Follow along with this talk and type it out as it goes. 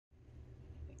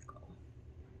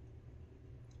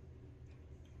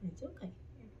It's okay.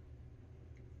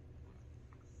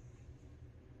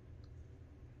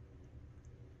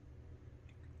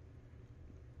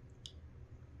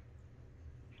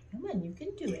 Come on, you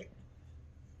can do it.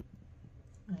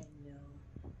 I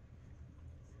know.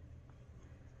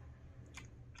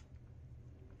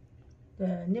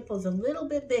 The nipple's a little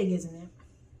bit big, isn't it?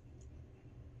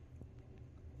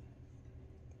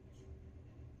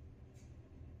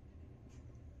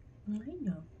 I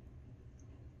know.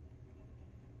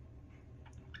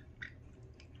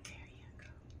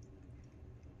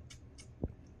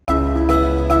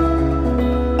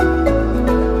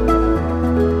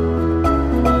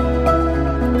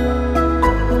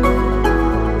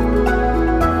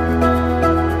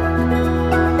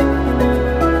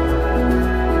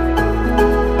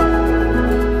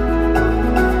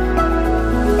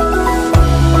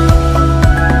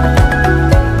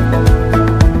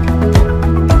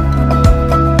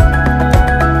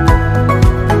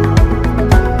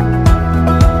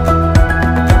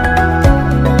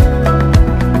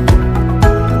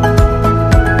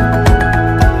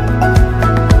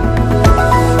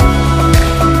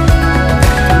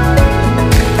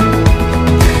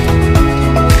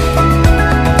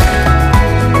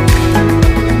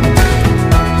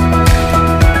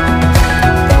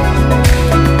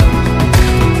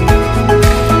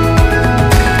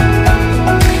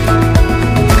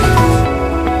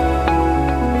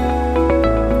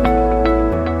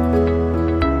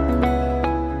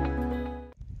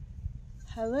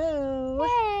 Hello.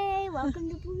 Hey, welcome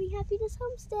to Blooming Happiness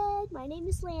Homestead. My name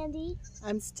is Landy.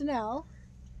 I'm Stanell.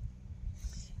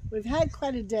 We've had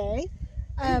quite a day.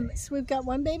 So we've got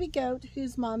one baby goat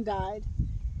whose mom died,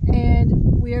 and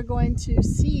we are going to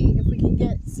see if we can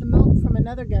get some milk from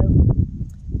another goat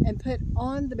and put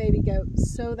on the baby goat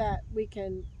so that we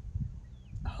can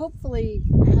hopefully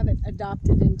have it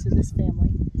adopted into this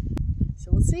family.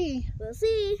 So we'll see. We'll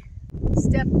see.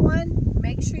 Step one,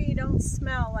 make sure you don't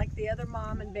smell like the other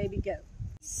mom and baby goat.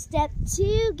 Step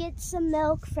 2, get some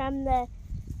milk from the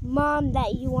mom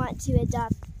that you want to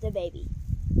adopt the baby.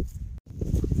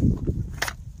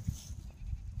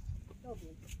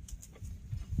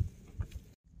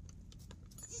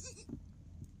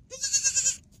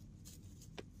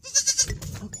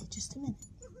 Okay, just a minute.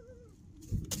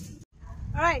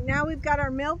 All right, now we've got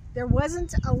our milk. There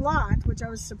wasn't a lot, which I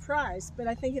was surprised, but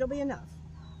I think it'll be enough.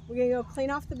 We're gonna go clean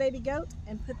off the baby goat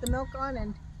and put the milk on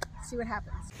and see what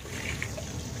happens.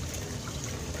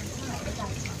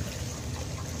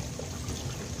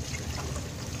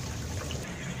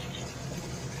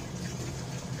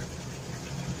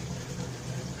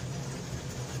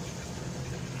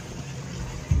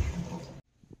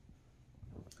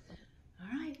 All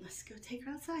right, let's go take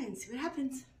her outside and see what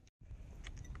happens.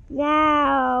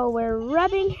 Now we're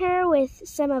rubbing her with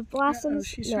some of Blossom's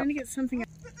She's milk. trying to get something out.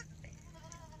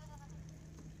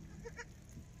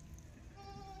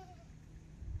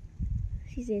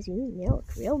 She says, you need milk,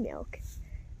 real milk.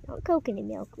 Not coconut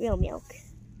milk, real milk.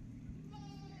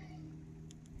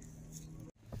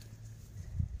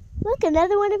 Look,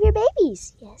 another one of your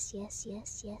babies. Yes, yes,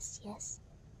 yes, yes, yes.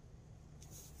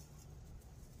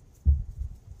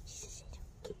 She says, I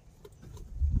don't care.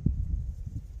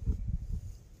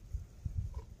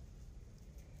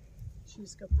 She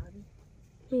must go potty.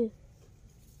 Who?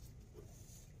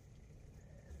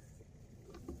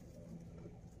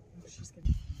 She's gonna.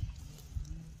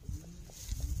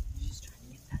 She's trying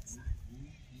to get that sun.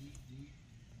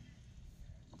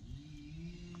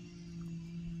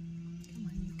 Come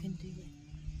on, you can do it.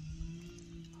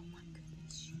 Oh my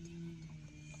goodness, she did it.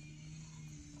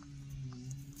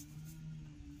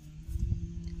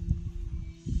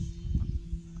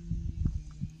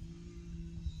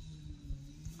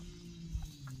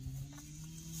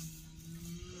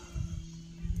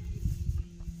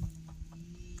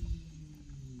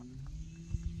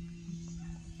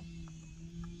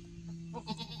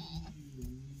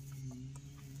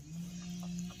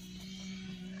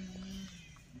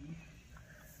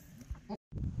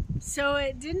 So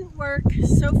it didn't work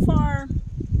so far.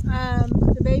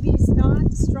 The baby's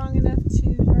not strong enough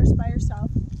to nurse by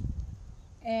herself,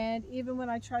 and even when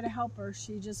I try to help her,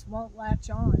 she just won't latch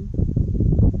on,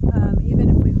 even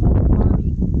if we hold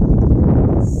mommy.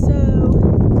 So